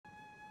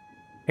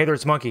Hey there,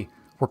 it's Monkey.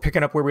 We're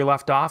picking up where we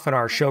left off in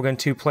our Shogun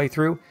 2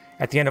 playthrough.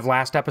 At the end of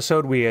last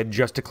episode, we had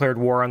just declared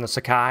war on the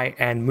Sakai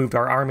and moved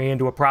our army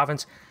into a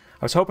province.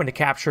 I was hoping to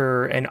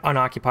capture an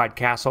unoccupied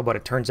castle, but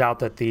it turns out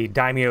that the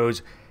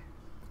daimyo's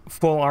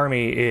full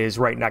army is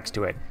right next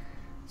to it.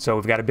 So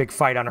we've got a big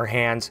fight on our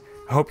hands.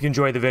 I hope you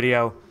enjoyed the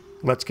video.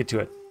 Let's get to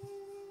it.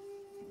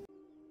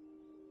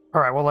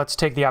 Alright, well, let's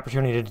take the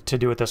opportunity to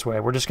do it this way.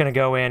 We're just going to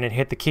go in and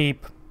hit the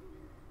keep.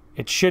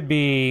 It should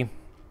be...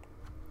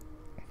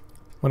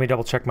 Let me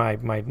double check my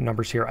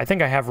numbers here. I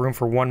think I have room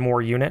for one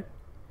more unit.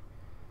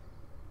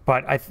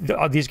 But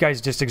these guys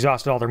just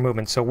exhausted all their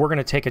movement, so we're going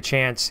to take a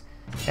chance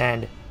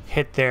and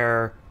hit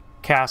their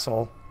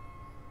castle.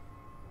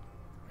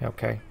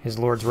 Okay, his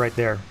lord's right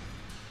there.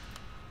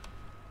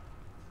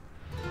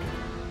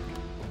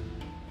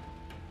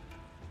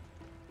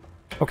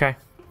 Okay.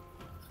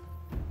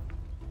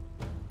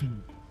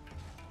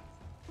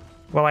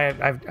 Well,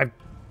 I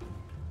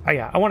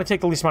want to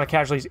take the least amount of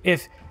casualties.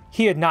 If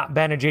he had not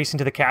been adjacent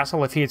to the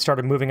castle, if he had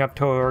started moving up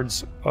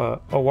towards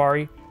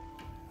Owari,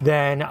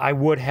 then I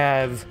would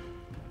have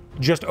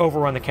just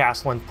overrun the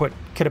castle and put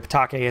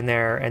Kitapatake in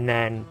there, and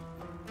then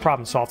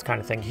problem solved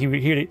kind of thing.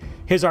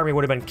 His army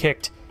would have been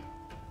kicked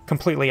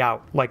completely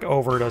out, like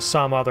over to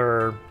some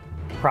other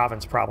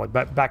province probably,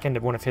 but back into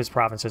one of his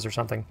provinces or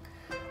something.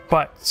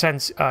 But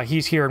since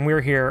he's here and we're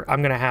here,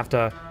 I'm going to have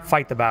to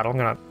fight the battle. I'm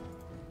going to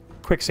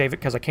quick save it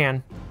because I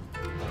can.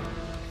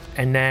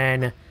 And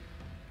then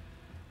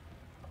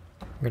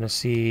I'm going to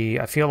see...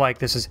 I feel like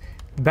this is...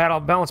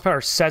 Balance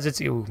Power says it's...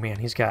 Ooh, man,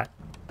 he's got...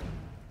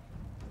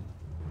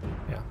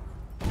 Yeah.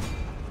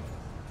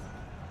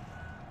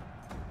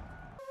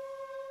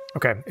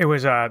 Okay, it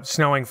was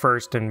snowing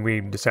first, and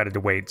we decided to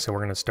wait, so we're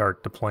going to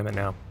start deployment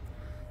now.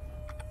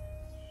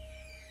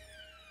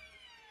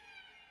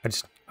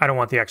 I don't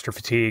want the extra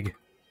fatigue.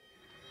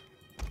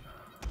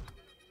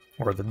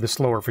 Or the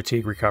slower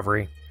fatigue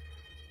recovery.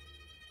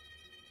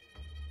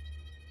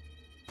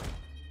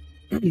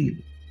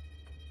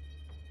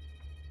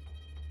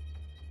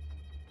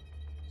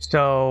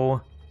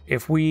 So,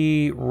 if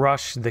we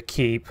rush the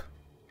keep,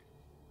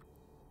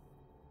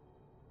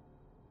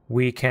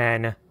 we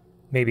can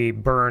maybe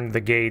burn the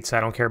gates. I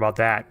don't care about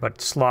that,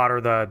 but slaughter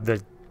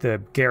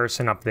the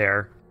garrison up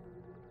there.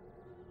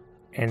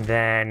 And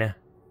then...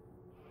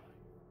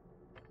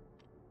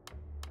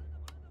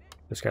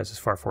 This guy's as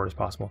far forward as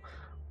possible.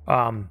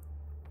 I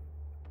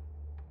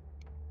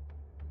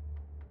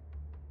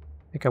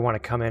think I want to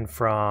come in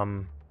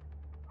from...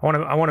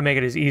 I want to make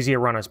it as easy a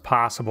run as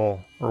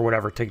possible, or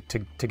whatever, to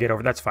get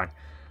over. That's fine.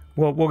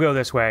 We'll go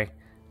this way.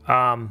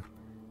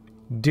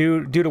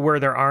 Due to where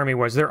their army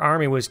was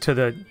to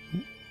the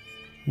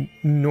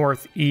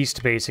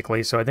northeast,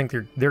 basically. So I think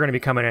they're going to be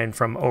coming in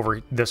from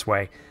over this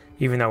way,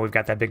 even though we've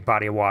got that big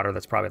body of water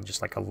that's probably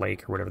just like a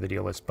lake or whatever the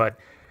deal is. But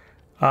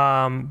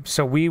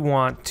so we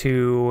want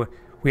to...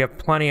 We have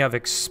plenty of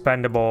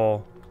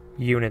expendable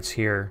units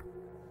here.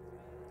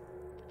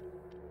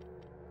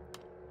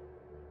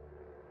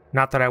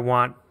 Not that I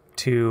want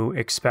to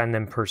expend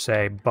them per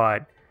se,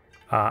 but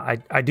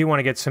I do want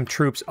to get some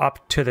troops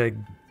up to the...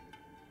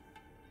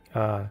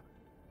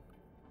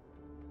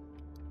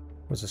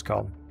 what's this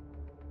called?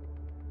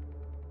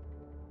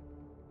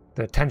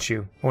 The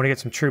Tenshu. I want to get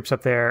some troops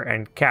up there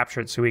and capture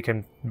it so we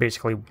can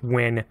basically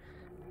win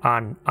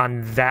on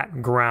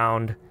that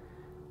ground.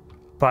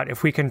 But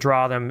if we can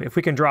draw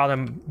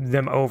them,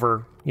 them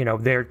over, you know,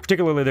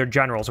 particularly their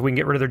generals, if we can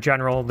get rid of their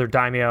general, their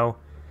daimyo,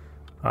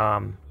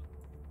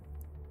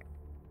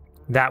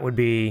 that'd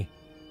be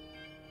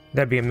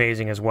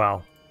amazing as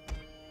well.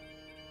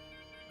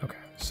 Okay,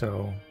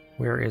 so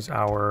where is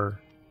our...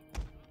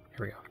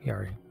 Here we go.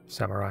 Yari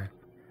Samurai.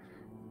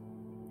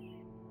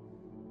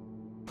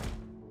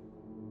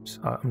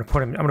 So, I'm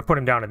gonna put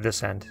him down at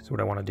this end. Is what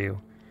I want to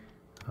do.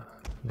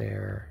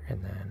 There,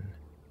 and then...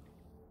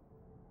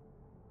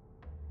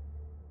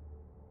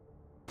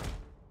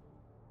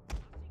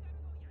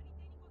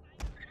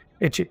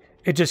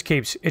 It just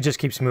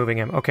keeps moving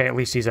him. Okay, at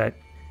least he's at...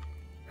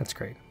 That's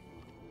great.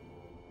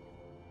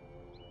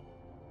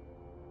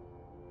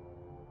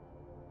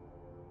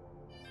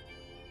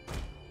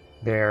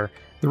 There.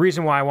 The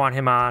reason why I want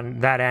him on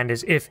that end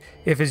is if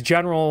his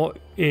general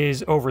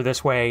is over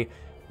this way,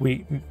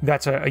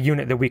 that's a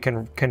unit that we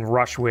can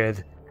rush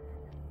with.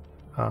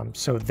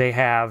 So they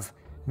have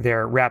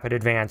their rapid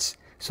advance,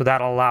 so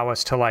that'll allow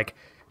us to like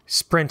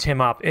sprint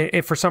him up.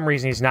 If for some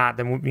reason he's not,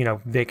 then you know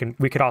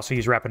we could also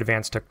use rapid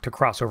advance to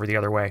cross over the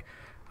other way.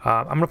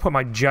 I'm gonna put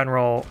my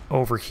general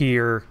over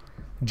here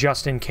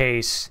just in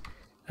case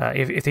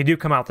if they do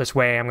come out this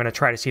way. I'm gonna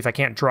try to see if I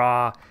can't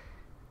draw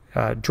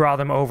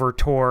them over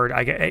toward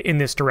in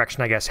this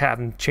direction. I guess have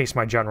them chase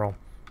my general.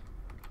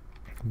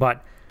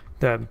 But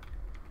the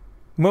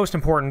most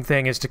important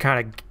thing is to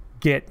kind of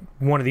get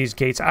one of these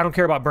gates. I don't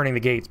care about burning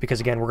the gates because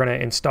again we're going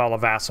to install a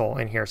vassal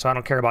in here, so I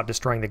don't care about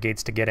destroying the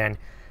gates to get in.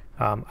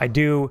 I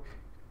do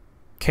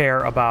care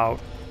about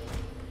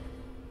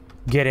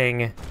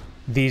getting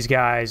these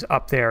guys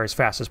up there as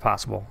fast as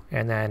possible,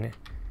 and then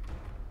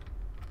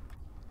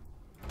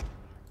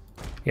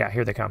Yeah,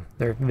 here they come.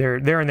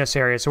 They're in this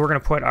area, so we're going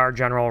to put our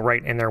general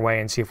right in their way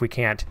and see if we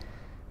can't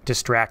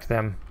distract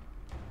them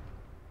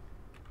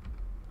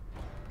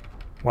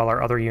while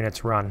our other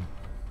units run.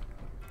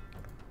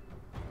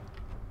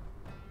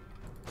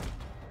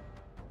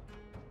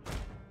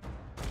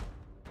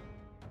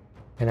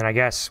 And then I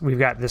guess we've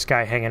got this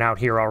guy hanging out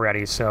here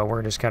already, so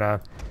we're just going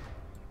to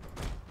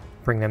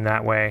bring them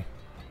that way.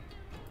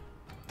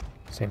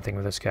 Same thing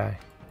with this guy.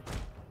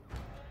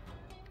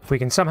 If we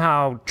can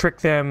somehow trick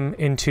them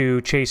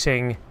into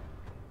chasing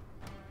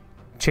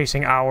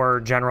our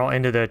general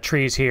into the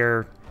trees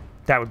here,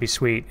 that would be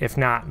sweet. If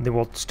not, then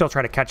we'll still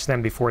try to catch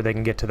them before they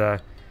can get to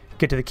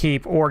the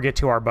keep or get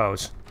to our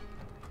bows.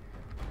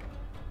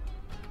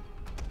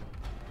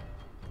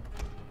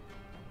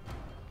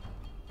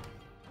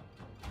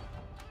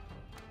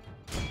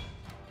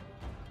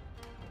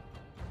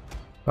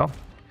 Well,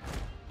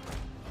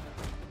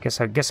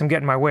 I guess I'm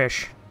getting my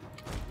wish.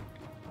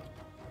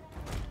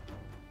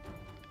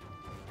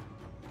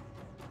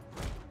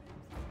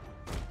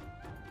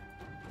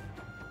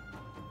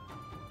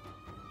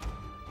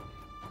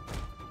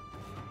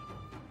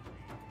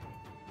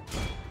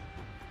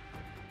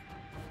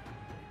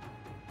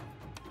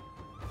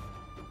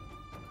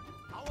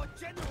 Our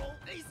general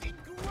is in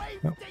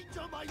grave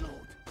danger, my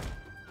lord.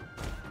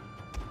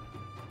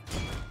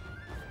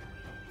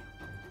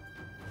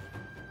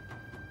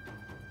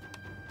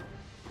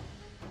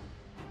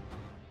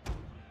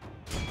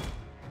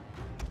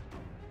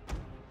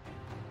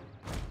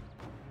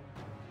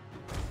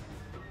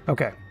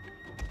 Okay.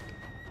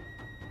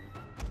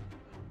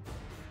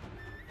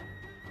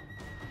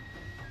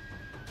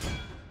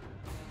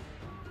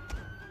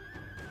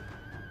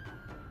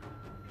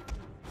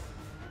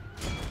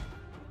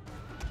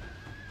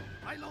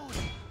 My lord,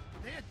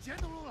 their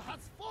general has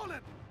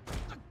fallen.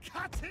 A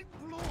cutting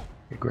blow.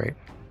 Okay, great.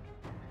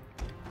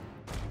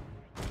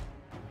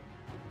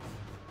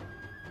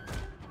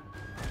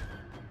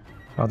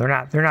 Oh, they're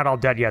not all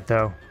dead yet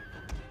though.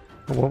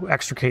 We'll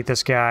extricate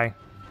this guy.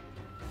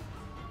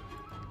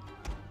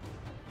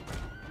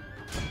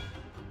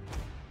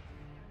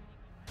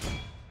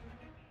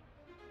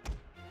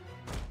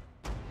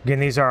 Again,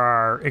 these are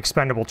our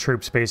expendable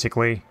troops,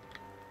 basically.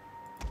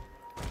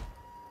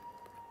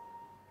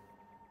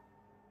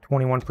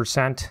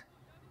 21%.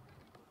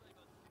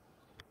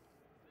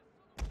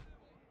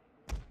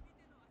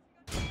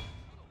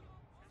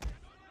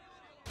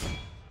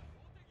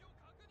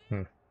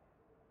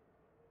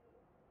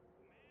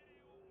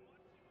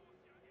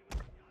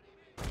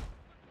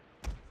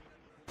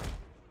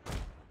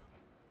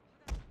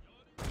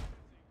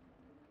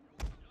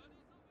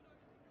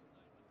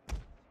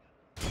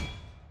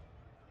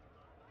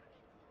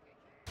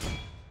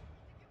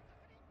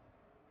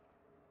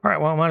 All right,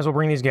 well, might as well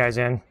bring these guys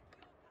in.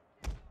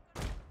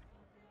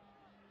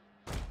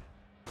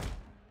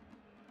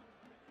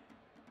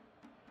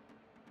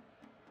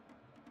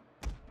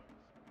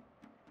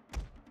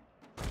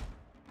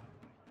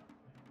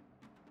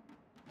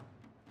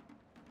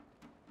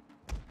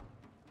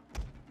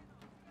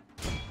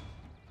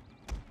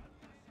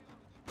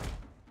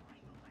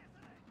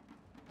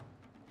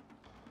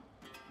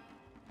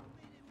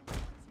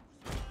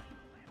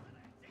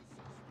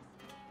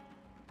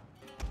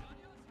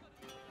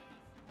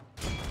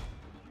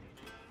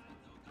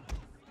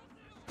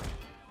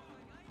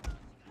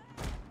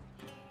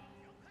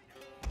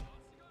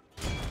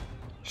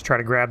 Just try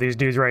to grab these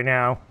dudes right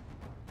now.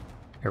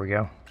 There we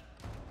go.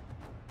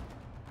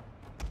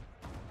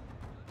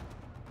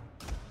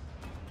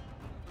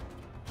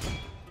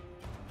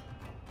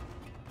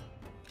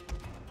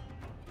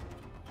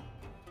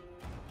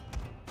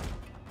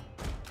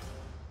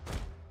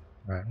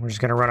 All right, we're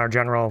just gonna run our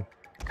general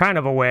kind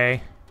of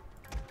away.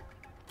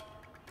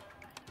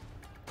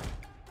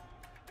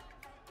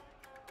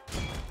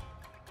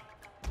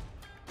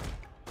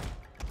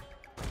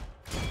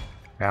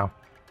 Wow,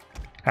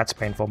 that's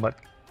painful, but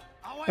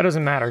that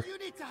doesn't matter.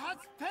 Unit has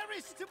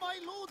perished, my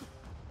lord.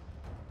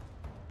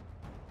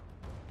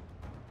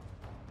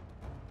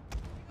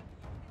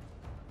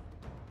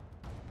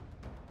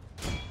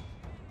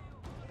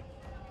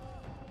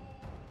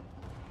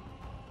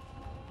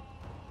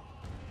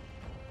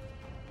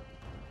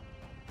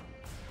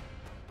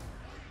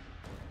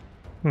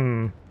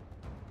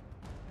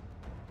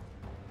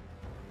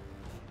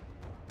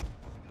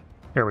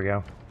 There we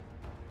go.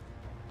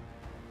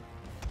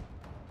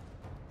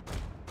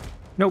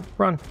 Nope,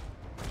 run.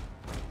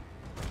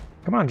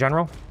 Come on,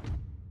 General.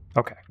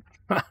 Okay.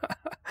 I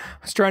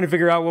was trying to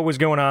figure out what was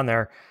going on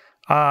there.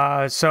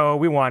 So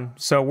we won.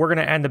 So we're going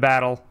to end the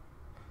battle.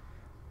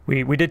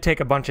 We did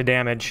take a bunch of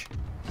damage,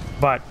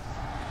 but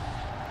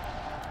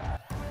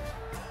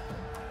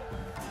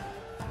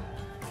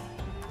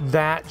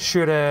that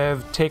should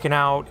have taken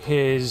out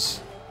his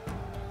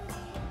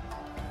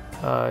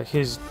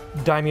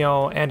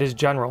daimyo and his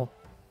general.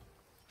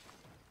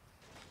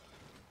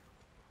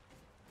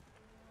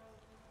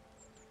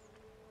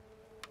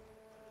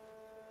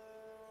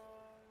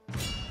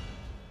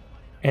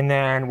 And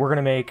then we're going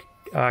to make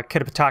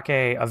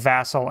Kitapatake a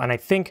vassal, and I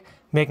think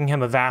making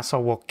him a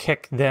vassal will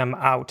kick them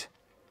out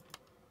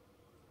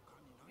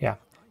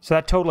So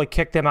that totally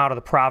kicked them out of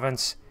the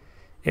province.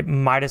 It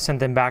might have sent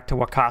them back to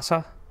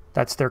Wakasa.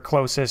 That's their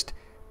closest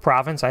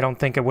province. I don't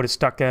think it would have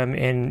stuck them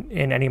in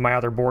any of my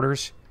other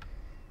borders.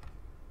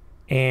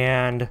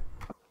 And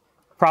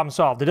problem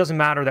solved. It doesn't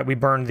matter that we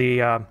burned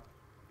the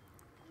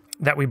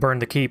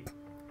keep.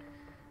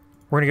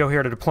 We're going to go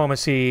here to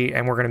diplomacy,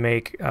 and we're going to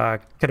make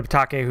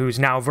Kitabatake, who's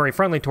now very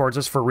friendly towards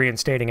us, for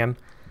reinstating him.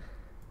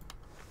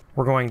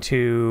 We're going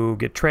to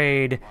get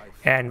trade,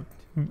 and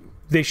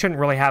they shouldn't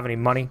really have any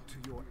money,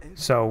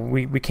 so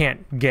we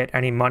can't get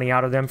any money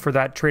out of them for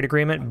that trade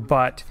agreement,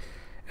 but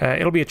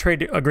it'll be a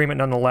trade agreement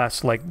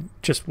nonetheless. Like,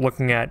 just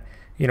looking at,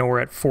 you know, we're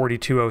at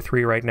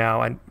 4203 right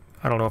now, and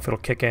I don't know if it'll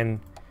kick in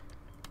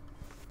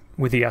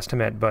with the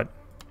estimate, but...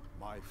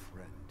 My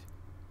friend,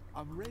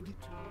 I'm ready to...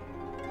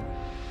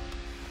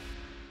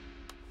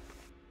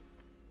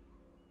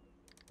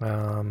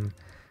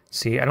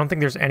 see, I don't think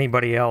there's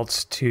anybody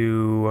else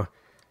to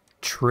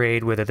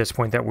trade with at this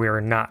point that we're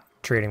not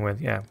trading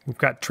with. Yeah, we've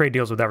got trade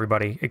deals with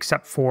everybody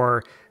except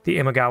for the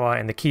Imagawa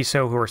and the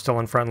Kiso, who are still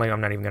unfriendly. I'm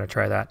not even going to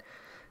try that.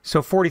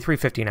 So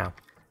 4350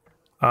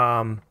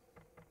 now.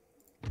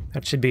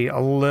 That should be a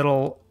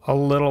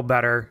little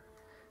better.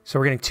 So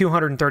we're getting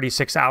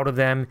 236 out of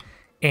them,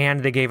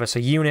 and they gave us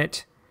a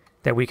unit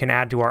that we can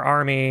add to our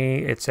army.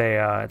 It's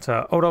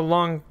a Oda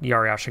Long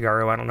Yari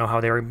Ashigaru. I don't know how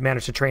they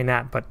managed to train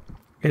that, but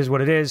it is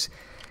what it is.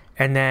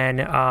 And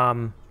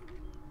then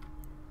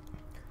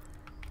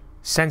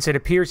since it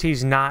appears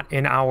he's not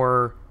in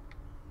our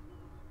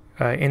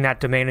in that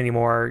domain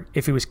anymore,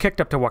 if he was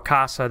kicked up to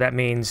Wakasa, that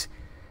means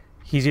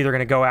he's either going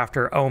to go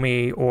after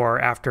Omi or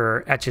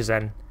after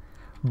Echizen.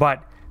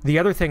 But the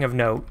other thing of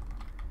note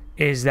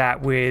is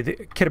that with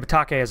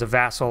Kitabatake as a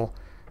vassal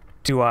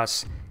to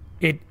us,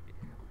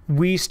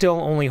 we still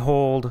only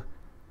hold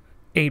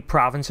 8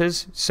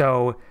 provinces.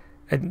 So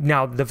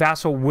now the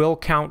vassal will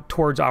count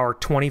towards our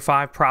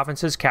 25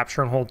 provinces,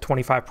 capture and hold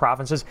 25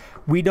 provinces.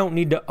 We don't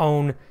need to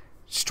own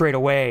straight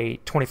away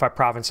 25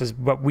 provinces,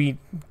 but we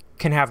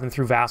can have them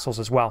through vassals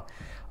as well.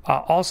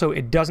 Also,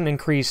 it doesn't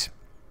increase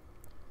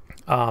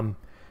on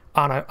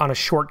a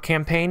short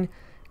campaign.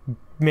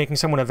 Making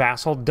someone a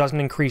vassal doesn't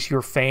increase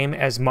your fame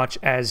as much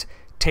as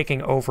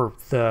taking over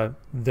the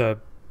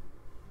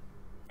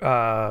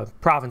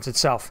province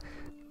itself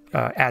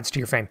adds to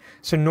your fame.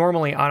 So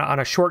normally on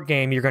a short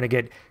game, you're going to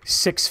get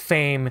 6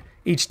 fame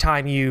each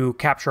time you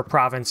capture a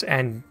province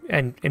and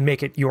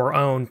make it your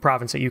own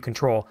province that you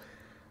control.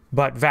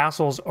 But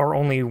vassals are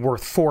only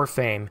worth 4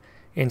 fame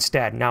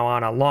instead. Now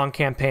on a long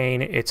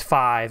campaign, it's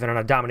 5, and on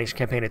a domination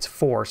campaign, it's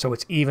 4. So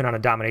it's even on a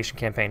domination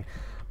campaign.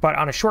 But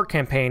on a short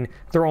campaign,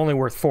 they're only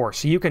worth 4.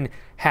 So you can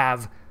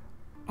have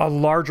a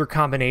larger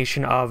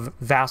combination of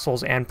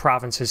vassals and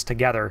provinces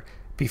together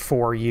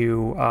before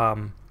you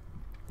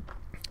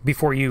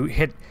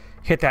hit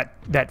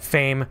that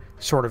fame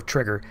sort of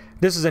trigger.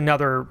 This is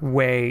another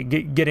way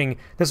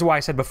this is why I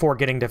said before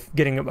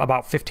getting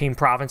about 15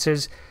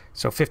 provinces.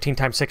 So 15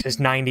 times 6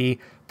 is 90,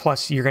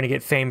 plus you're going to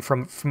get fame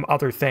from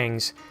other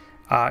things,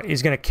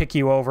 is going to kick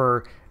you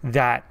over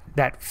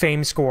that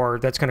fame score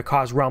that's going to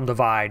cause realm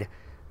divide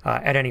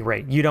at any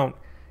rate. You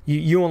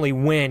only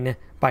win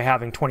by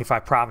having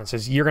 25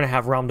 provinces. You're going to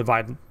have realm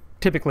divide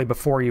typically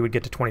before you would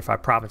get to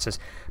 25 provinces.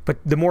 But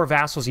the more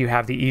vassals you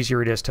have, the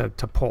easier it is to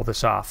pull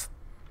this off.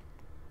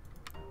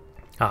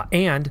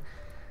 And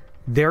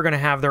they're going to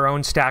have their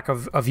own stack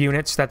of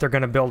units that they're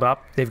going to build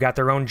up. They've got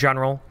their own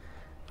general,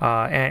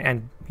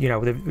 and you know,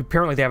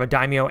 apparently they have a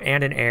daimyo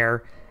and an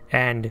heir,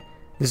 and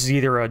this is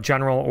either a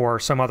general or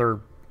some other,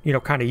 you know,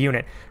 kind of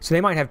unit. So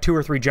they might have 2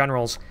 or 3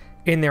 generals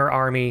in their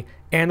army,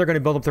 and they're going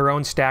to build up their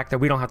own stack that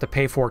we don't have to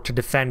pay for to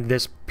defend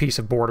this piece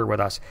of border with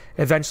us.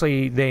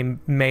 Eventually, they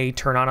may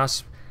turn on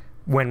us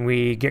when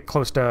we get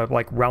close to,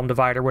 like, realm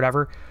divide or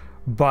whatever,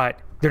 but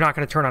they're not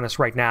going to turn on us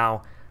right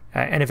now.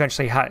 And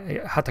eventually,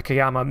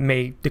 Hatakeyama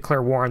may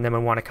declare war on them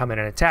and want to come in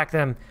and attack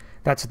them.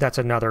 That's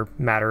another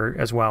matter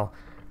as well.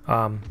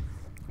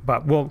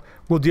 But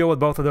we'll deal with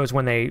both of those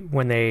when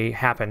they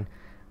happen.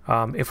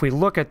 If we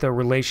look at the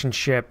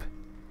relationship,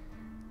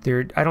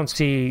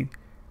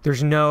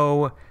 there's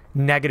no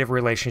negative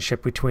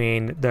relationship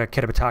between the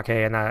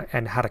Kitabatake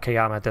and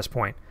Hatakeyama at this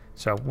point.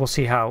 So we'll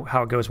see how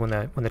it goes when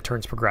the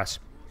turns progress.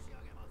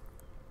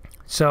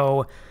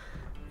 So,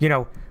 you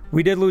know,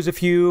 we did lose a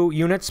few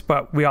units,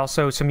 but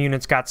some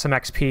units got some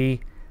XP.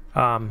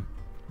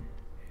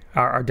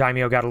 Our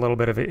daimyo got a little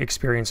bit of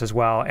experience as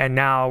well, and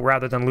now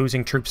rather than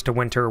losing troops to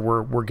winter,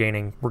 we're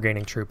gaining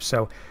troops.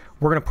 So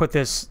we're gonna put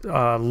this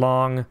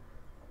long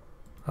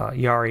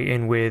Yari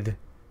in with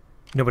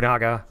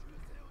Nobunaga,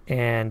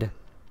 and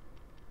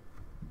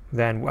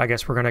then I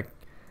guess we're gonna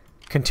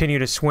continue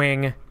to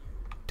swing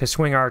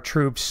our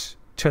troops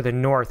to the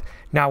north.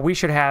 Now we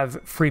should have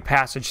free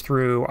passage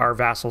through our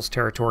vassals'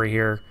 territory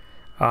here,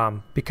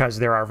 because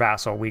they're our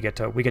vassal. We get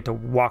to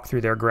walk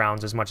through their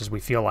grounds as much as we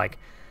feel like.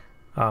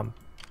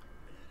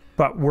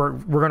 But we're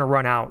going to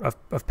run out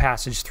of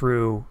passage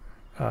through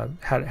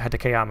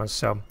Hatakeyama's,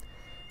 so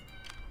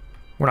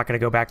we're not going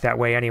to go back that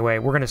way anyway.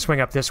 We're going to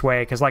swing up this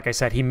way because, like I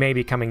said, he may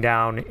be coming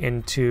down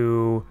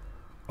into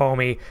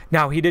Omi.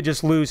 Now, he did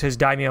just lose his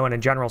daimyo and a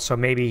general, so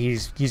maybe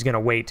he's going to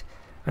wait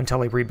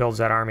until he rebuilds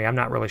that army. I'm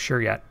not really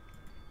sure yet.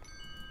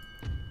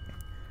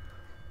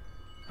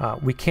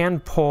 We can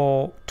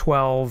pull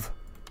 12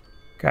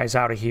 guys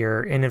out of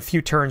here. In a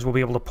few turns, we'll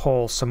be able to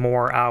pull some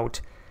more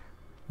out.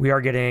 We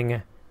are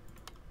getting...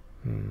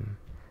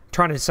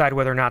 trying to decide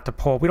whether or not to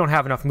pull. We don't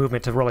have enough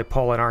movement to really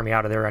pull an army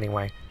out of there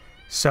anyway.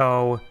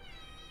 So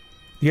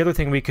the other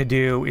thing we could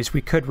do is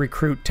we could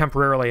recruit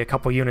temporarily a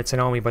couple units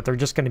in Omi, but they're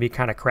just going to be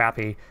kind of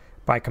crappy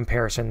by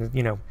comparison.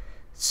 You know,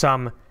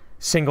 some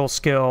single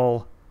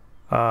skill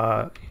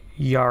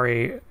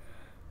Yari...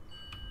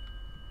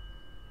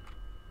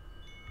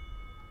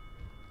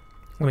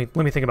 Let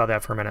me think about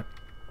that for a minute.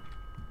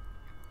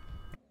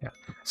 Yeah.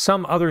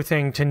 Some other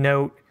thing to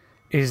note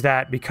is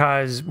that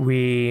because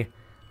we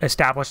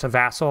established a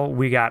vassal,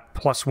 we got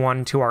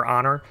 +1 to our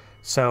honor.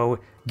 So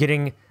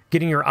getting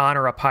your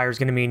honor up higher is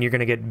going to mean you're going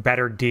to get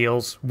better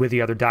deals with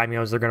the other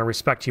daimyos. They're going to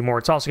respect you more.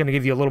 It's also going to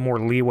give you a little more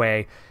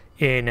leeway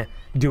in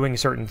doing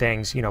certain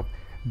things. You know,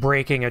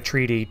 breaking a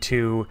treaty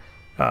to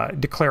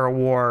declare a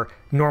war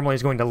normally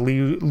is going to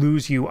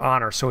lose you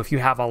honor. So if you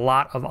have a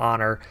lot of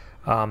honor,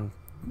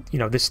 you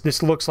know,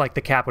 this looks like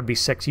the cap would be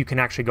 6. You can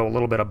actually go a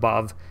little bit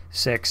above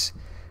 6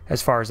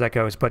 as far as that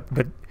goes, but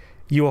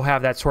you will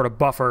have that sort of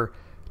buffer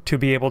to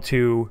be able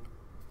to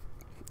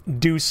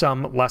do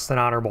some less than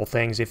honorable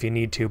things if you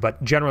need to.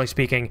 But generally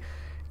speaking,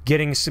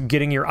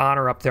 getting your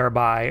honor up there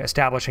by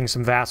establishing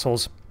some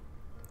vassals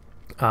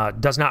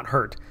does not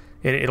hurt.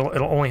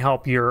 It'll only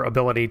help your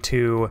ability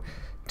to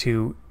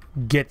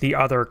get the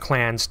other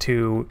clans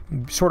to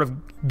sort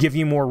of give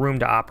you more room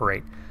to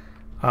operate.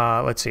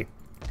 Let's see.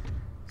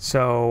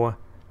 So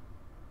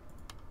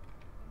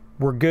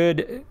we're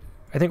good.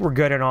 I think we're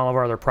good in all of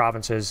our other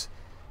provinces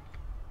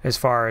as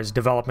far as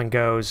development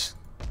goes.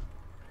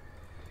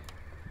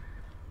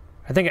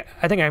 I think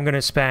I'm going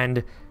to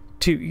spend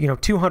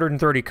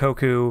 230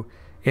 koku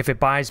if it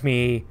buys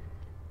me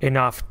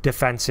enough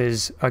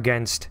defenses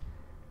against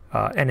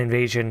an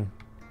invasion.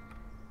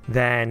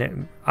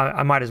 Then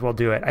I might as well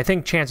do it. I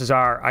think chances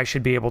are I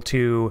should be able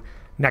to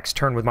next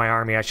turn with my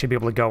army. I should be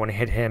able to go and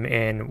hit him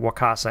in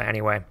Wakasa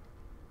anyway.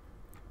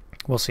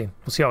 We'll see.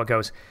 We'll see how it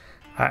goes.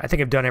 I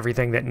think I've done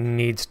everything that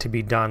needs to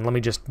be done. Let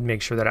me just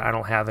make sure that I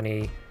don't have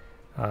any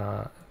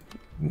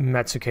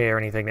Metsuke or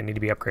anything that need to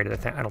be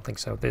upgraded. I don't think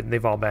so.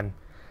 They've all been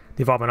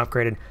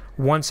upgraded.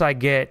 Once I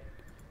get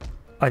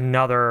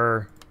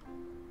that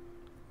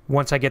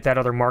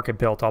other market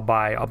built, I'll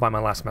buy my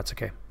last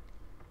Metsuke.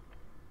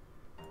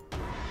 All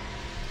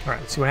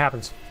right, let's see what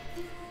happens.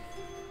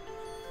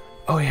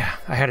 Oh yeah,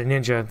 I had a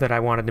ninja that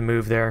I wanted to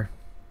move there.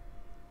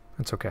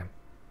 That's okay.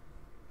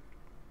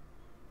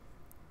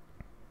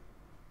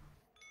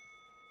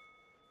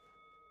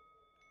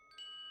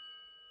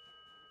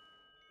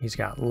 He's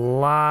got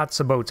lots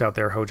of boats out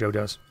there, Hojo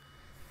does.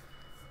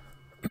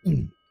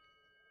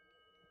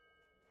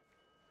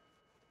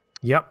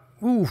 Yep.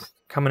 Ooh,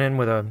 coming in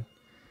with another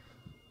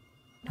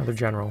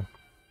general.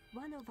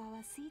 One of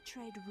our sea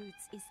trade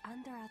routes is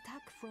under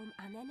attack from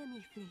an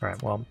enemy fleet. All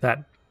right, well,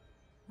 that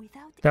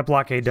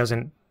blockade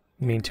doesn't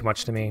mean too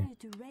much to me.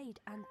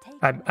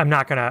 I'm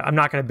not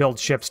gonna build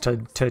ships to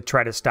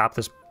try to stop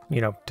this,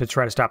 to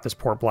try to stop this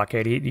port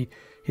blockade.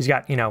 He's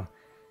got,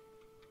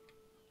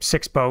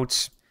 6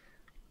 boats.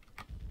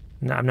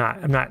 No,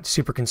 I'm not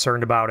super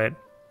concerned about it.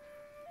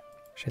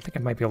 Actually, I think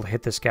I might be able to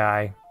hit this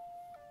guy.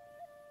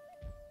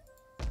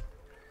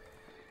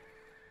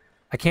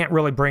 I can't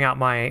really bring out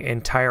my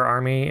entire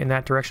army in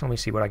that direction. Let me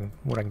see what I can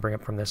bring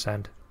up from this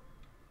end.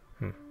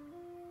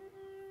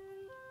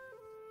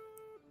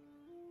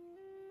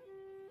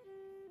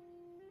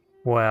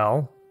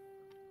 Well,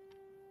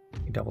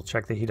 double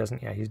check that he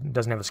doesn't. Yeah, he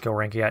doesn't have a skill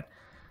rank yet.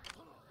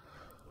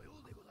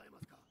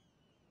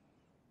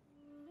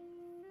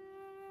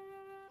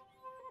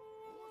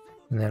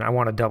 And then I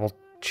want to double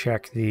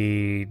check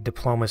the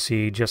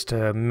diplomacy just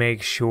to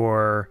make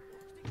sure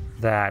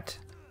that...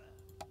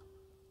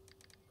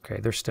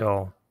 Okay, they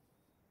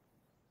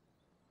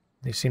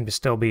seem to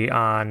still be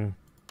on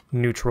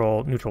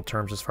neutral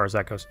terms as far as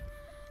that goes.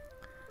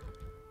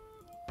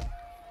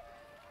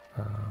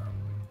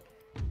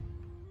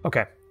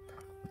 Okay.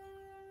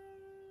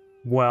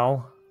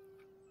 Well,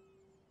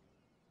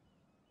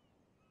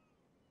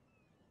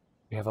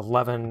 we have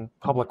 11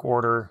 public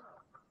order.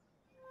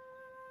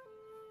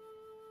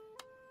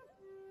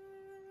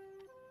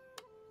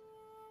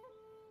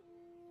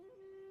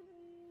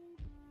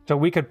 So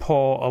we could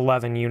pull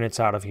 11 units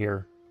out of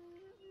here.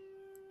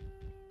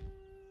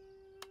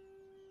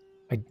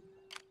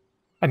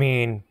 I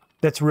mean,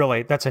 that's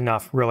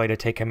enough really to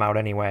take him out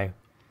anyway.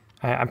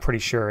 I'm pretty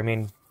sure. I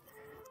mean,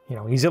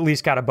 he's at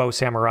least got a bow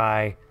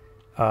samurai.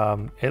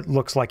 It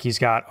looks like he's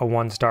got a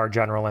 1-star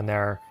general in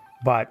there,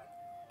 but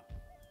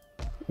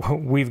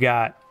we've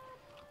got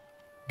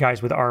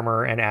guys with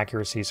armor and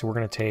accuracy, so we're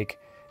going to take...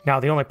 Now,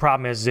 the only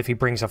problem is if he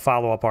brings a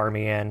follow-up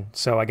army in,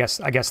 so I guess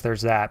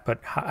there's that, but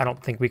I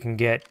don't think we can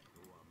get...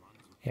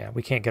 Yeah,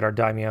 we can't get our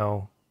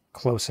daimyo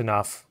close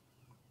enough.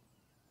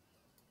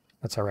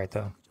 That's all right,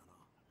 though.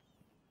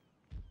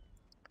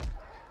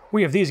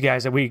 we have these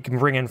guys that we can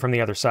bring in from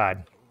the other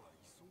side.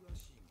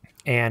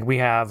 And we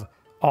have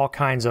all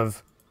kinds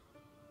of...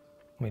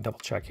 Let me double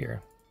check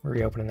here. We're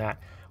reopening that.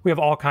 We have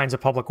all kinds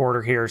of public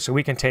order here, so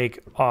we can take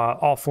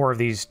all 4 of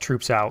these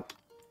troops out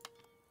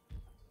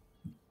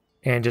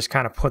and just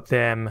kind of put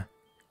them...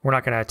 We're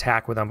not going to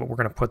attack with them, but we're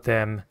going to put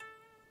them...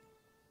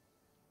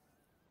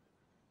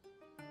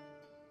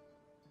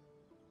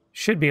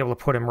 Should be able to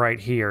put him right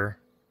here.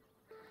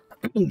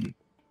 And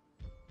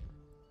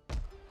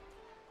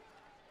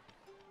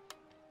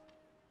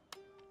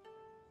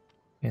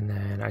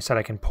then I said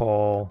I can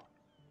pull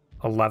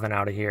 11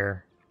 out of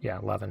here. Yeah,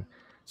 11.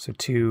 So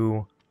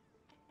 2,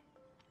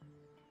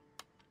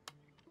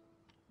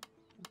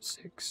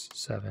 6,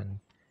 7,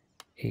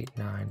 8,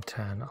 9,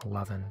 10,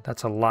 11.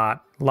 That's a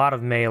lot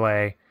of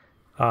melee.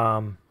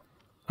 I'm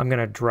going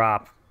to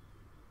drop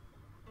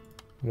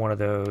one of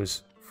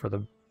those for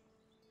the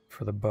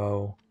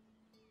bow.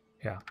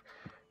 Yeah.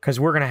 Because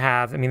we're going to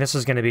have, I mean, this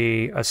is going to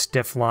be a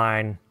stiff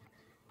line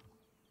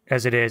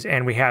as it is,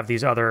 and we have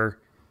these other,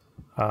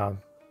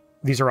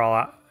 these are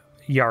all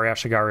Yari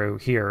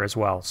Ashigaru here as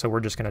well, so we're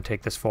just going to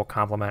take this full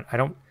complement. I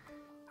don't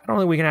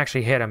think we can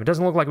actually hit him. It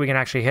doesn't look like we can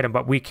actually hit him,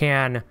 but we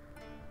can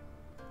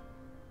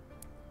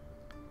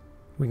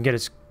get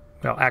his,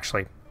 well,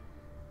 actually,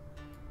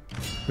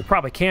 we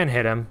probably can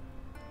hit him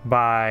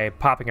by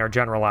popping our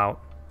general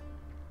out.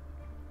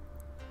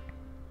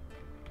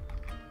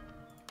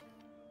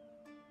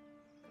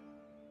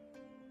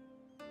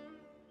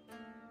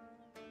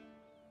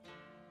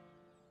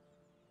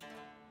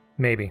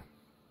 Maybe.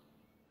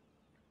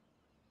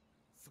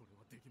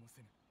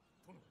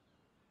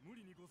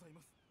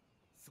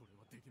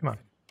 Come on.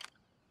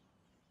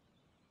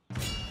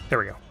 There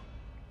we go.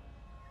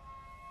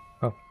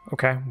 Oh,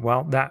 okay.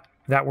 Well,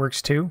 that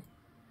works too.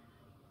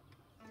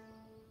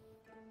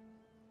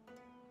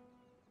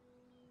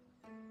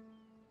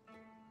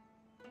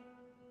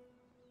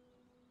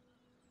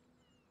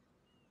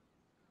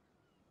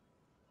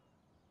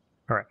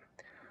 All right.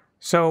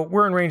 So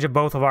we're in range of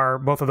both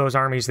of those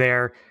armies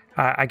there.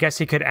 I guess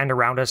he could end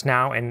around us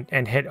now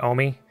and hit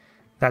Omi.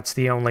 That's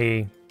the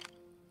only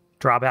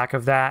drawback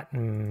of that.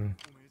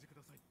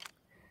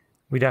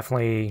 We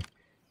definitely...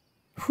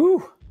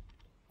 Whew!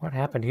 What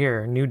happened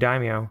here? New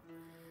daimyo.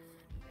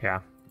 Yeah.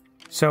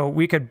 So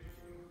we could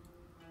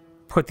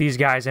put these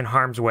guys in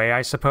harm's way,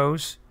 I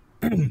suppose.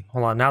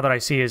 Hold on. Now that I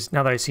see his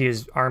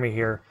army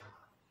here.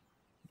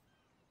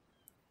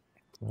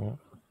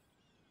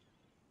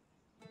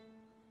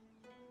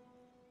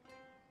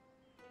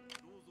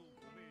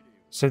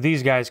 So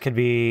these guys could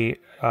be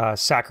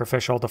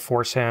sacrificial to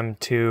force him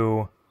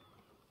to,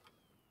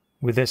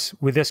 with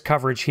this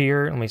coverage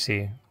here. Let me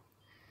see,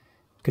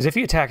 because if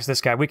he attacks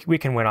this guy, we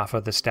can win off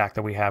of the stack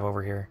that we have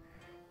over here.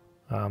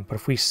 But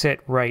if we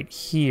sit right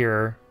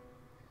here,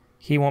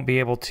 he won't be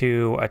able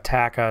to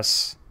attack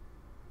us.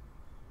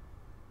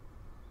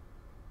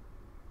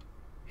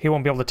 He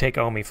won't be able to take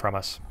Omi from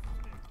us,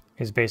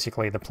 is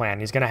basically the plan.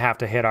 He's going to have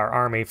to hit our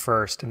army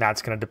first, and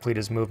that's going to deplete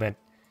his movement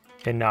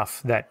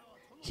enough that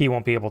he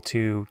won't be able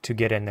to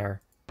get in there.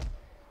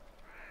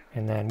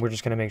 And then we're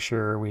just going to make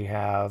sure we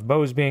have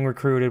bows being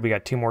recruited. We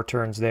got 2 more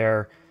turns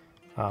there.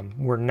 We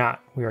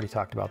already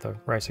talked about the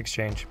rice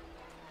exchange.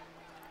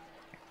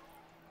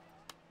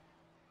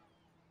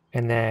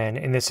 And then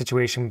in this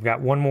situation, we've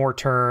got 1 more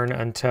turn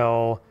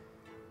until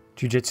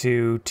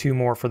Jujitsu, 2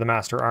 more for the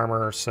Master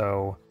Armor.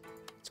 So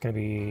it's going to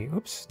be,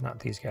 oops, not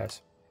these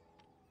guys.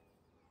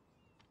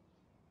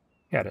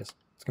 Yeah, it is.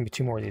 It's going to be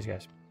 2 more of these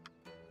guys.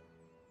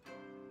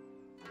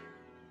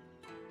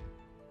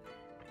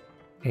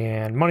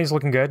 And money's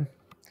looking good.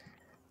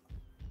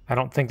 I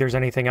don't think there's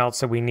anything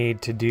else that we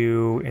need to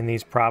do in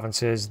these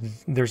provinces.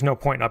 There's no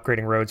point in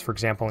upgrading roads, for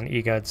example, in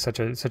Iga. It's such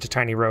a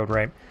tiny road,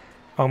 right?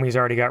 Omi's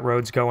already got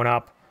roads going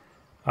up.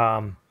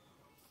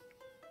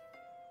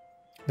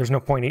 There's no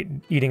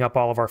point eating up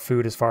all of our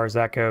food as far as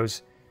that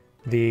goes.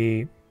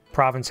 The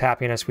province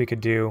happiness we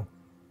could do,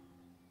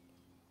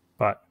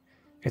 but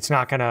it's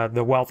not gonna,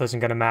 the wealth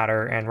isn't gonna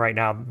matter, and right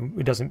now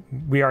it doesn't.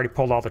 We already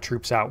pulled all the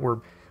troops out.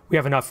 We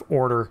have enough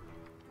order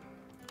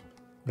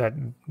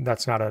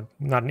that's not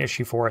an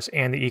issue for us.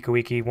 And the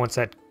Iko-Iki, once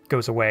that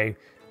goes away,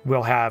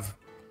 we'll have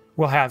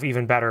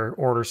even better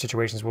order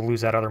situations. We'll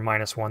lose that other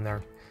 -1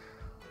 there.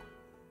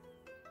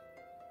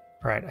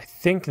 All right, I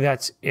think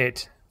that's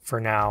it for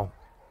now.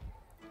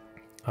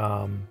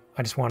 I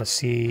just want to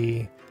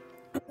see.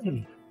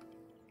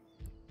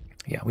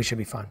 Yeah, we should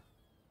be fine.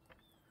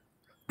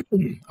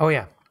 Oh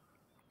yeah,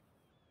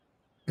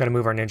 got to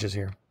move our ninjas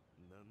here.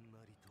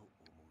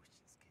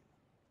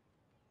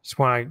 Just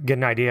want to get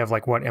an idea of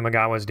like what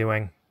Imagawa's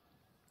doing.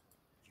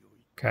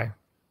 Okay.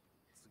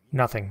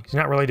 Nothing. He's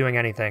not really doing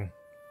anything.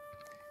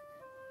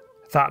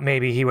 I thought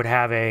maybe he would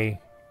have a...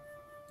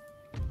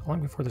 How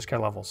long before this guy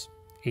levels?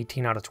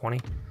 18 out of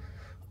 20?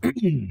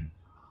 Hmm.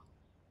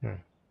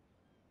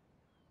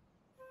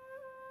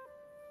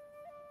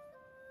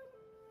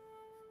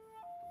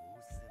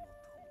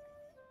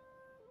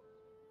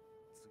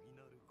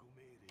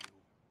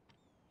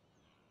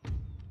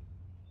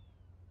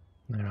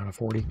 Nine out of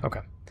 40.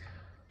 Okay.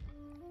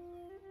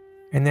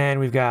 And then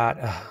we've got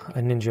a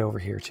ninja over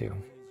here too.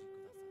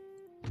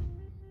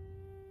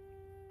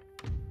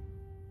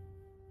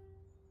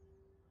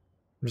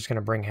 I'm just going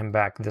to bring him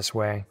back this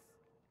way.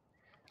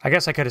 I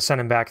guess I could have sent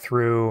him back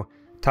through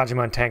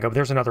Tajima and Tango, but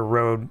there's another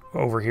road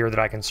over here that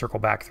I can circle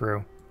back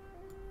through.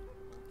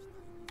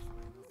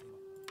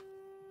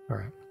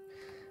 Alright.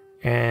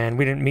 And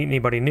we didn't meet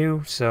anybody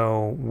new,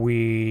 so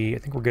I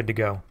think we're good to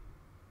go.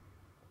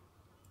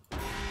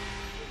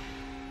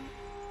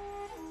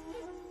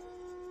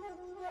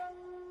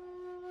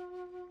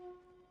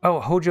 Oh,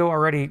 Hojo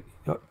already...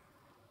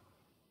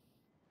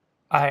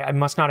 I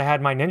must not have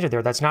had my ninja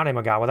there. That's not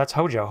Imagawa, that's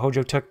Hojo.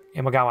 Hojo took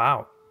Imagawa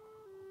out.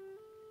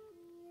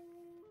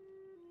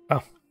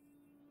 Oh.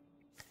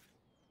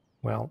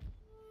 Well.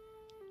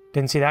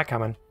 Didn't see that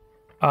coming.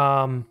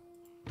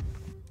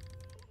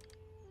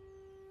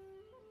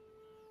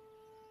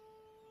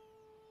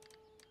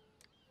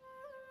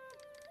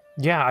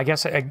 Yeah, I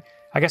guess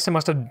it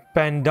must have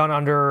been done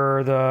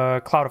under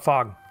the cloud of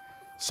fog.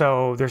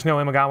 So there's no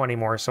Imagawa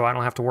anymore, so I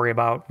don't have to worry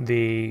about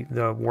the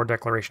war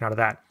declaration out of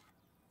that.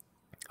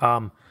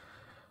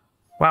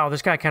 Wow,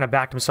 this guy kind of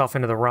backed himself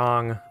into the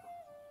wrong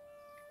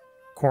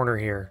corner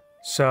here.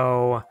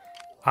 So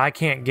I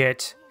can't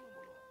get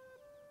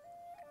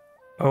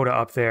Oda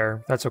up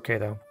there. That's okay,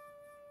 though.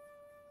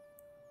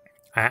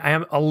 I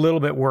am a little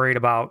bit worried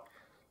about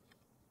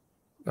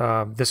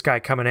this guy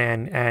coming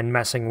in and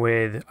messing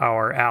with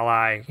our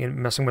ally,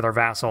 messing with our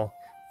vassal.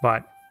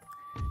 But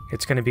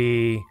it's going to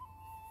be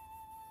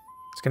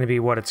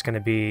what it's going to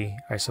be,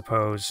 I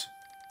suppose.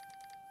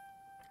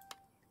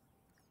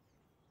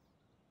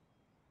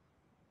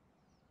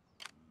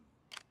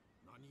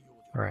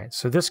 Alright,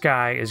 so this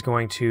guy is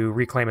going to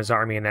reclaim his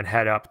army and then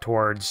head up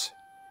towards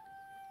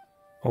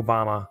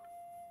Obama.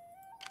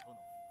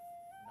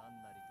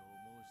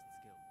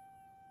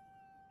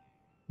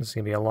 This is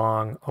going to be a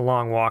long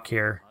walk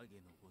here.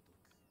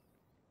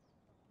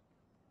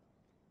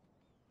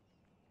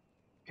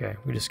 Okay,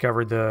 we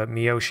discovered the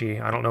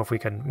Miyoshi. I don't know if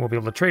we'll be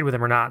able to trade with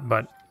him or not,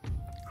 but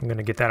I'm going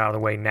to get that out of the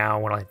way now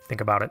when I think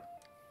about it.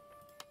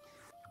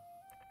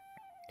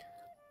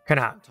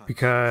 Cannot,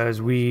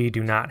 because we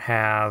do not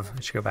have...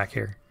 I should go back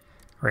here.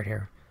 Right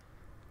here.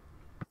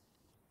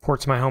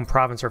 Ports in my home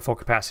province are full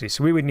capacity,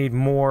 so we would need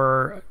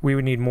more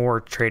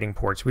trading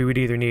ports. We would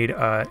either need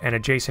an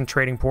adjacent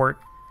trading port,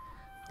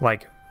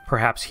 like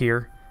perhaps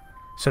here,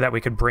 so that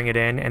we could bring it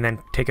in and then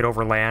take it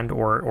over land,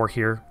 or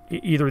here.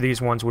 Either of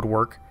these ones would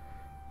work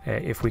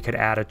if we could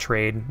add a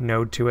trade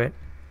node to it.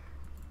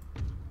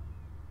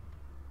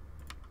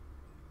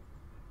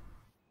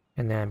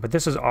 And then, but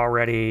this is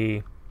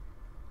already...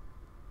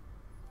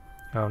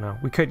 Oh no,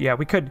 we could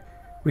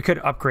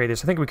upgrade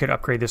this. I think we could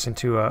upgrade this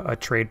into a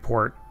trade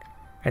port,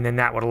 and then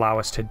that would allow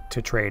us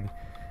to trade.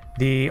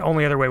 The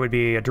only other way would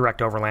be a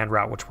direct overland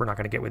route, which we're not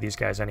going to get with these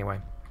guys anyway.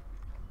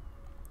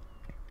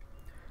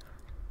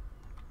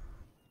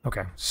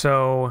 Okay,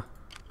 so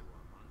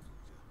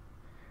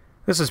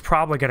this is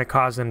probably going to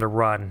cause them to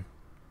run.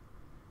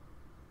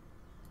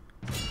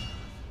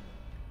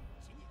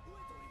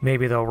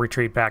 Maybe they'll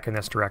retreat back in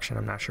this direction,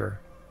 I'm not sure.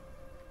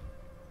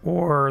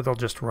 Or they'll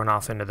just run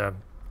off into the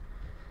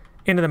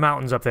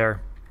mountains up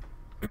there.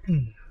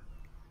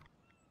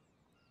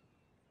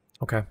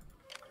 Okay.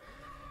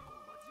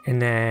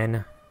 And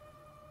then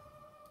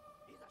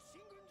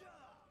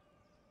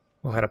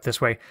we'll head up this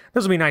way.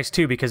 This will be nice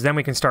too, because then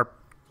we can start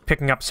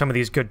picking up some of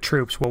these good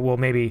troops. We'll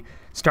maybe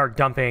start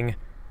dumping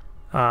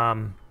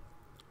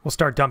we'll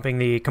start dumping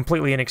the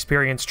completely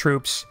inexperienced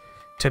troops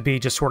to be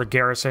just sort of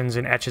garrisons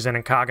in Echizen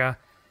and Kaga,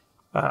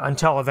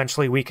 until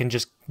eventually we can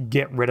just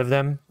get rid of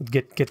them,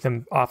 get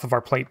them off of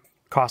our plate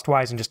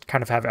cost-wise, and just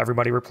kind of have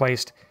everybody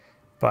replaced.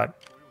 But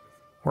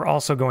we're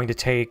also going to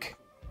take...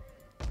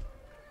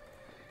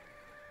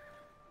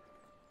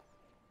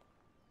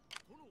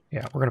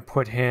 Yeah, we're going to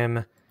put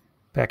him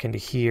back into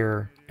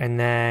here, and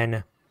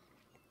then...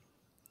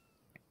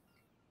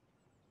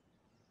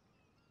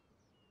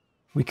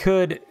 we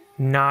could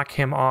knock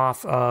him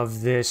off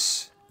of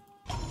this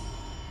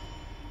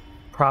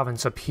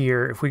province up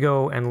here. If we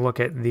go and look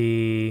at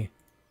the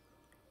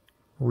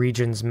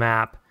regions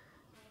map,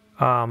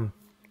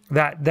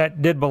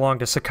 that did belong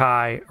to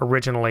Sakai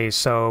originally,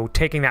 so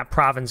taking that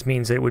province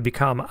means that it would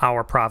become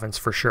our province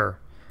for sure.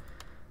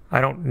 I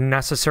don't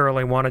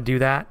necessarily want to do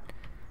that.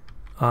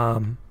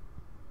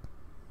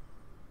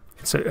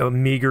 It's a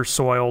meager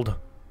soiled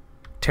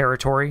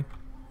territory,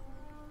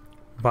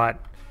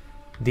 but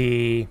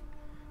I'm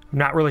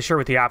not really sure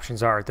what the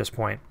options are at this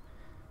point.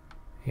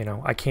 You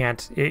know, I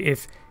can't,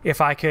 if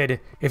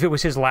it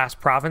was his last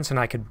province and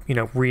I could, you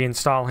know,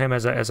 reinstall him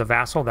as a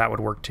vassal, that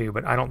would work too,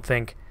 but I don't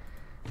think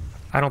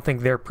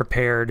they're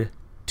prepared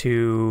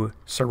to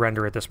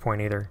surrender at this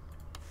point either.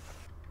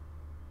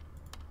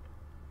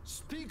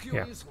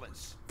 Yeah,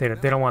 they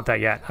don't want that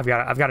yet. I've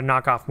got to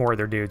knock off more of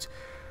their dudes.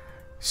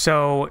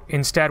 So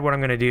instead, what I'm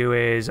going to do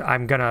is it's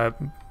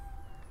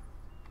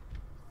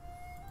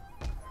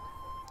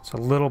a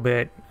little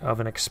bit of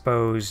an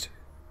exposed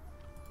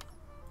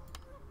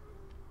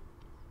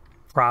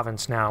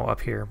province now up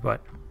here,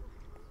 but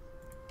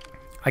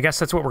I guess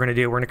that's what we're going to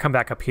do. We're going to come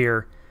back up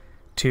here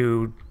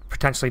to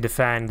potentially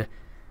defend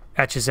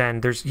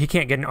Echizen. He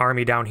can't get an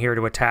army down here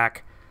to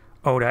attack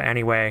Oda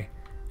anyway,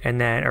 and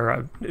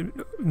then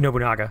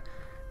Nobunaga,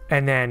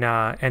 and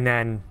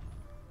then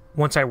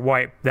once I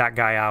wipe that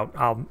guy out,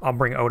 I'll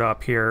bring Oda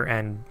up here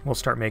and we'll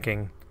start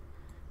making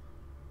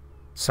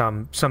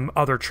some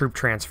other troop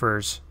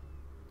transfers.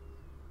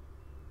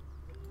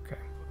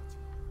 Okay.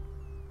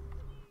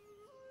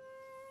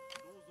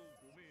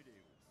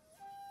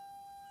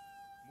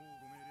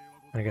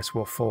 I guess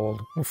we'll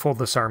fold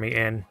this army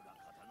in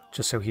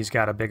just so he's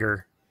got a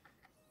bigger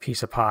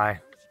piece of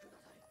pie.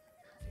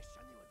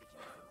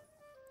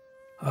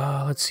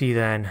 Let's see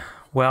then.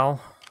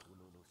 Well,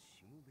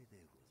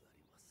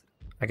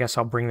 I guess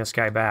I'll bring this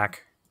guy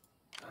back.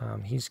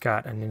 He's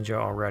got a ninja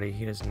already.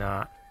 He does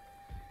not.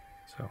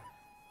 So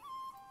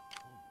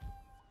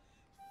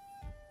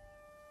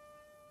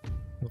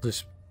we'll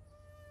just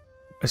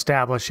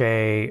establish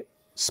a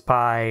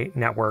spy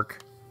network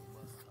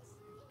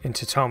in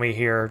Totomi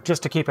here,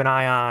 just to keep an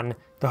eye on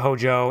the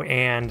Hojo,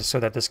 and so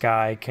that this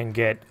guy can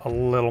get a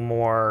little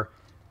more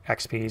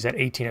XP. He's at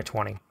 18 at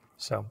 20,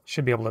 so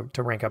should be able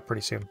to rank up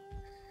pretty soon.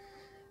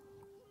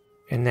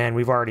 And then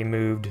we've already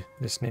moved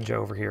this ninja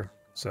over here,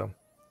 so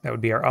that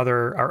would be our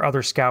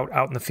other scout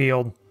out in the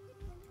field.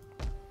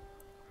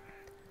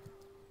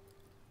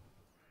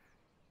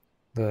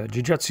 The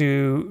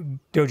Jujutsu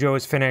Dojo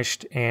is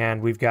finished,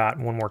 and we've got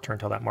one more turn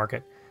till that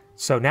market.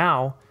 So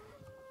now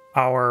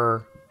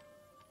our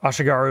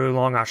Ashigaru,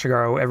 Long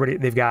Ashigaru, everybody,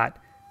 they've got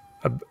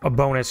a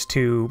bonus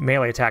to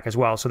melee attack as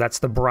well. So that's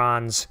the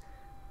bronze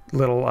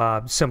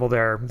little symbol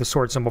there, the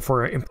sword symbol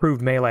for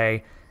improved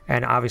melee.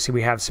 And obviously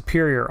we have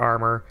superior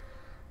armor.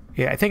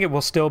 Yeah, I think it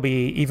will still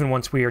be, even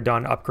once we are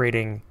done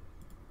upgrading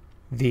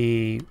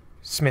the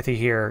smithy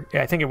here,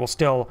 I think it will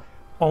still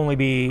only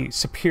be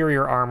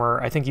superior armor.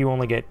 I think you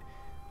only get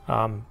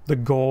the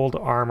gold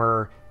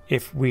armor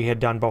if we had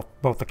done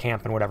both the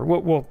camp and whatever.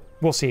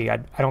 We'll see. I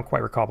don't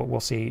quite recall, but we'll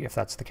see if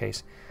that's the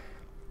case.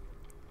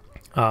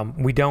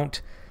 We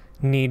don't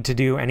need to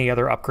do any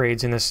other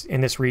upgrades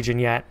in this region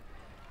yet.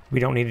 We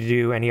don't need to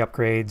do any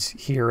upgrades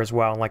here as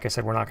well. And like I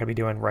said, we're not going to be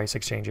doing rice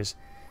exchanges.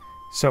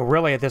 So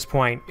really at this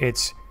point,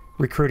 it's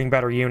recruiting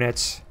better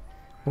units.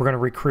 We're going to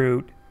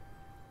recruit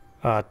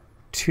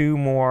 2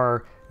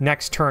 more.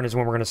 Next turn is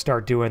when we're going to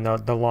start doing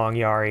the long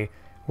Yari.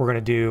 We're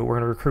going to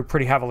recruit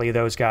pretty heavily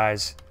those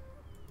guys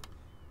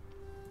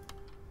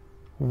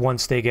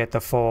once they get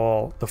the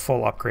full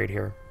upgrade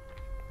here.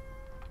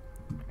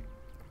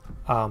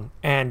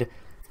 And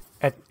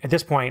at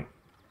this point,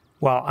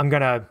 well,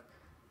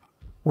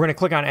 we're gonna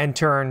click on end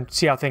turn,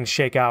 see how things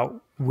shake out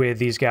with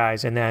these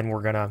guys, and then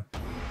we're gonna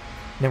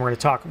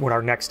talk what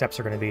our next steps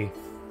are gonna be.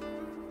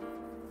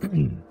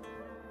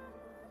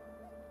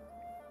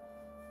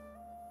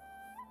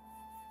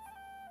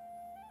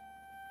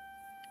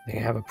 They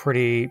have a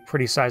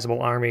pretty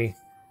sizable army.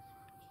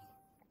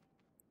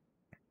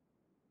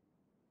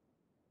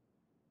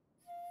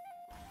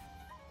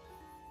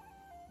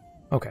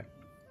 Okay.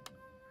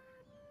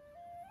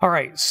 All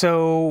right,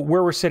 so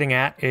where we're sitting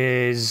at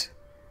is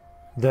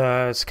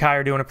the Sakai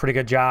are doing a pretty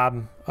good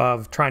job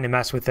of trying to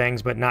mess with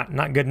things, but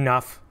not good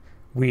enough.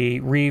 We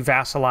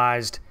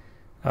re-vassalized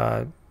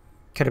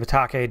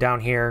Kitabatake down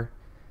here,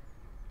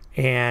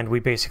 and we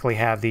basically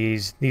have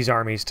these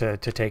armies to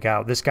take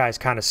out. This guy's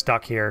kind of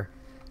stuck here,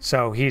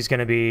 so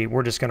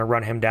we're just gonna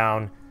run him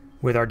down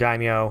with our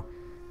daimyo.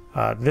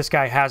 This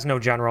guy has no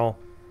general,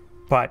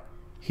 but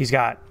he's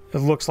got, it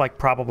looks like,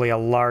 probably a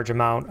large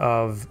amount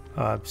of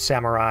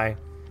samurai.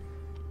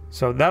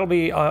 So that'll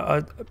be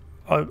a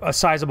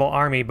sizable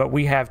army, but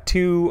we have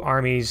 2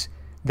 armies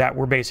that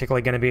we're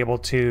basically going to be able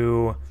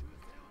to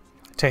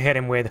hit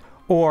him with,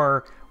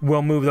 or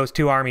we'll move those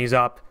 2 armies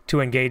up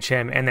to engage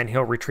him, and then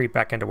he'll retreat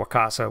back into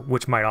Wakasa,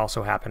 which might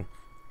also happen.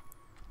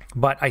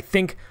 But I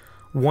think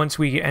once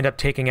we end up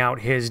taking out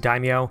his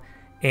daimyo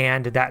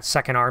and that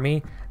second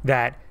army,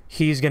 that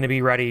he's going to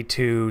be ready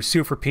to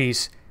sue for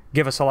peace,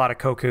 give us a lot of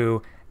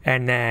koku,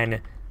 and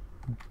then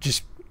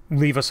just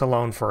leave us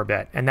alone for a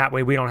bit. And that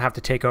way we don't have to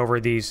take over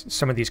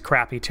some of these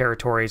crappy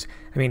territories.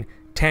 I mean,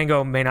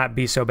 Tango may not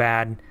be so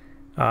bad.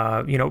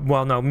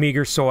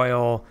 Meager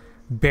soil,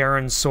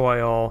 barren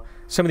soil.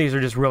 Some of these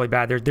are just really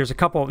bad. There's a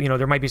couple,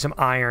 there might be some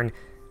iron.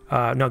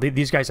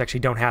 These guys actually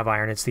don't have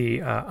iron. It's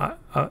the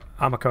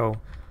Amako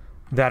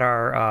that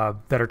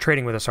are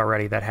trading with us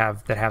already that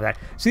have that.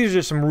 So these are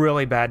just some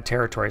really bad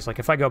territories. Like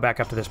if I go back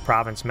up to this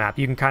province map,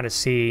 you can kind of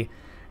see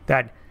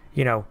that,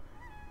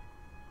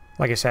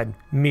 like I said,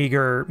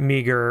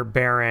 meager,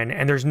 barren,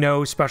 and there's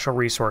no special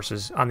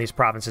resources on these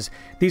provinces.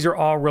 These are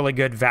all really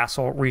good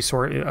vassal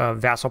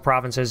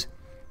provinces.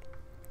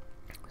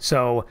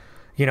 So,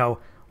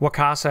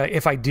 Wakasa,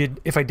 if I did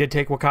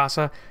take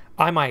Wakasa,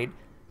 I might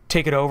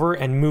take it over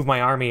and move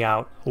my army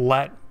out,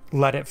 let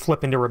it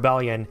flip into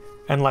rebellion,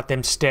 and let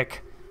them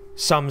stick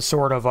some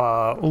sort of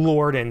a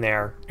lord in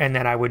there, and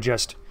then I would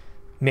just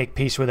make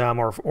peace with them,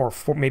 or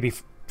maybe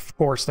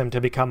force them to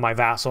become my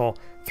vassal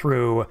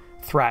through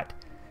threat.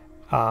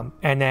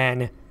 And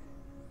then,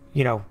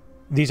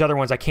 these other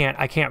ones I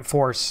can't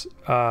force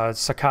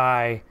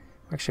Sakai.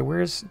 Actually,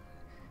 where's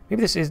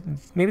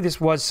maybe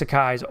this was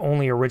Sakai's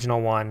only original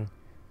one.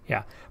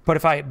 Yeah, but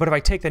if I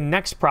take the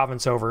next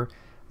province over,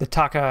 the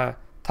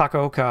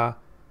Takaoka,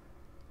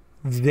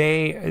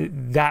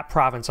 that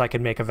province I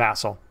could make a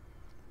vassal,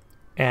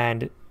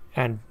 and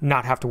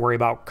not have to worry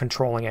about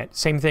controlling it.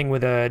 Same thing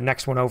with the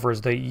next one over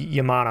is the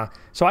Yamana.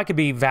 So I could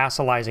be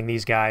vassalizing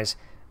these guys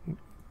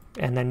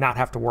and then not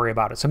have to worry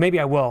about it. So maybe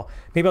I will.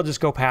 Maybe I'll just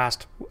go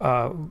past,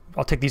 I'll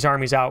take these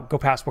armies out, go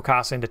past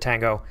Wakasa into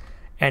Tango,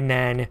 and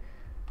then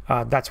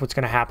that's what's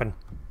going to happen.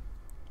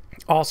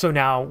 Also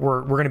now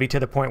we're going to be to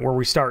the point where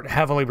we start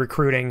heavily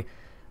recruiting.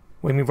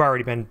 When we've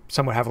already been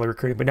somewhat heavily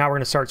recruited, but now we're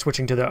going to start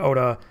switching to the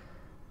Oda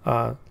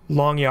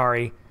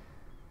Longyari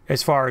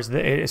as far as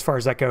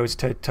that goes,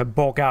 to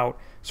bulk out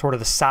sort of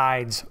the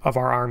sides of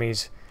our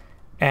armies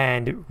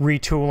and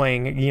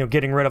retooling,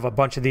 getting rid of a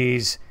bunch of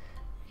these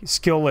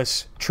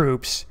skillless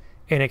troops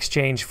in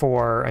exchange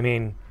for, I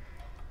mean,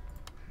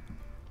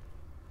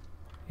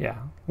 yeah,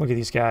 look at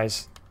these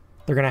guys.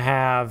 They're going to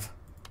have,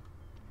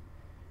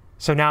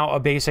 so now a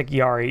basic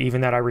Yari, even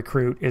that I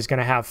recruit, is going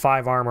to have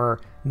 5 armor,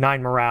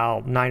 9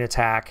 morale, 9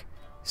 attack,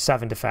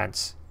 7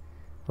 defense,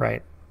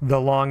 right? The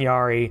long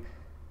Yari,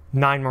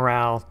 9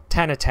 morale,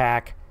 10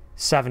 attack,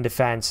 7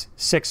 defense,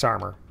 6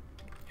 armor.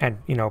 And,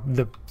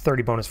 the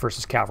 30 bonus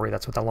versus cavalry,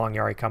 that's what the long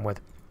Yari come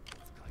with.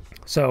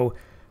 So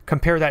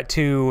compare that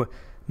to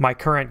my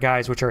current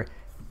guys, which are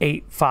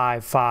 8,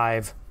 5,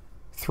 5,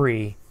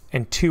 3,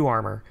 and 2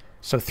 armor.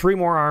 So 3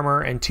 more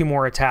armor and 2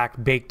 more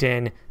attack baked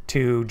in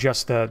to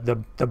just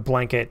the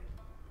blanket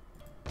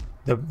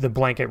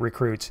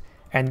recruits.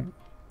 And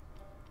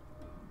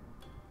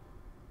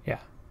yeah,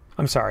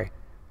 I'm sorry,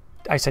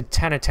 I said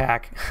 10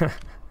 attack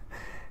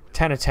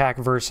 10 attack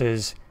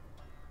versus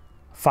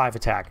 5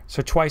 attack,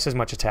 so twice as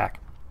much attack.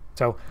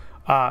 So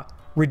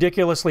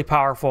ridiculously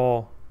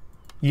powerful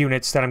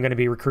units that I'm going to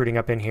be recruiting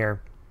up in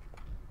here,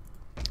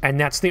 and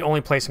that's the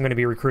only place I'm going to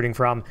be recruiting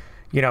from.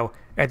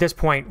 At this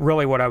point,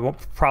 really what I will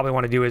probably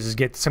want to do is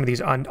get some of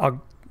these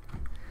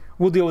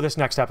we'll deal with this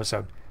next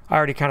episode. I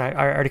already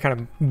kind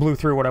of blew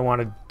through what I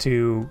wanted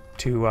to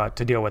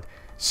deal with.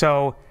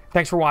 So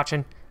thanks for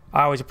watching.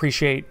 I always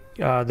appreciate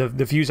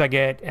the views I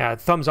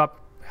get. Thumbs up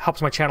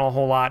helps my channel a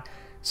whole lot.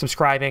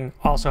 Subscribing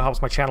also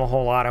helps my channel a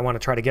whole lot. I want to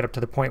try to get up to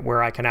the point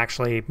where I can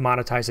actually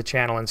monetize the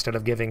channel instead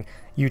of giving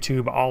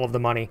YouTube all of the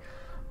money.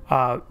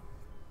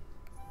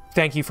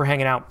 Thank you for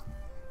hanging out.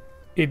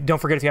 Don't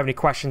forget, if you have any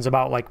questions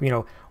about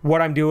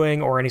what I'm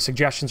doing or any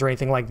suggestions or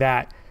anything like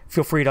that,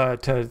 feel free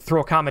to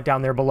throw a comment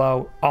down there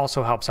below.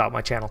 Also helps out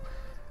my channel.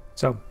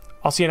 So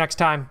I'll see you next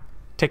time.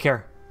 Take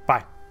care.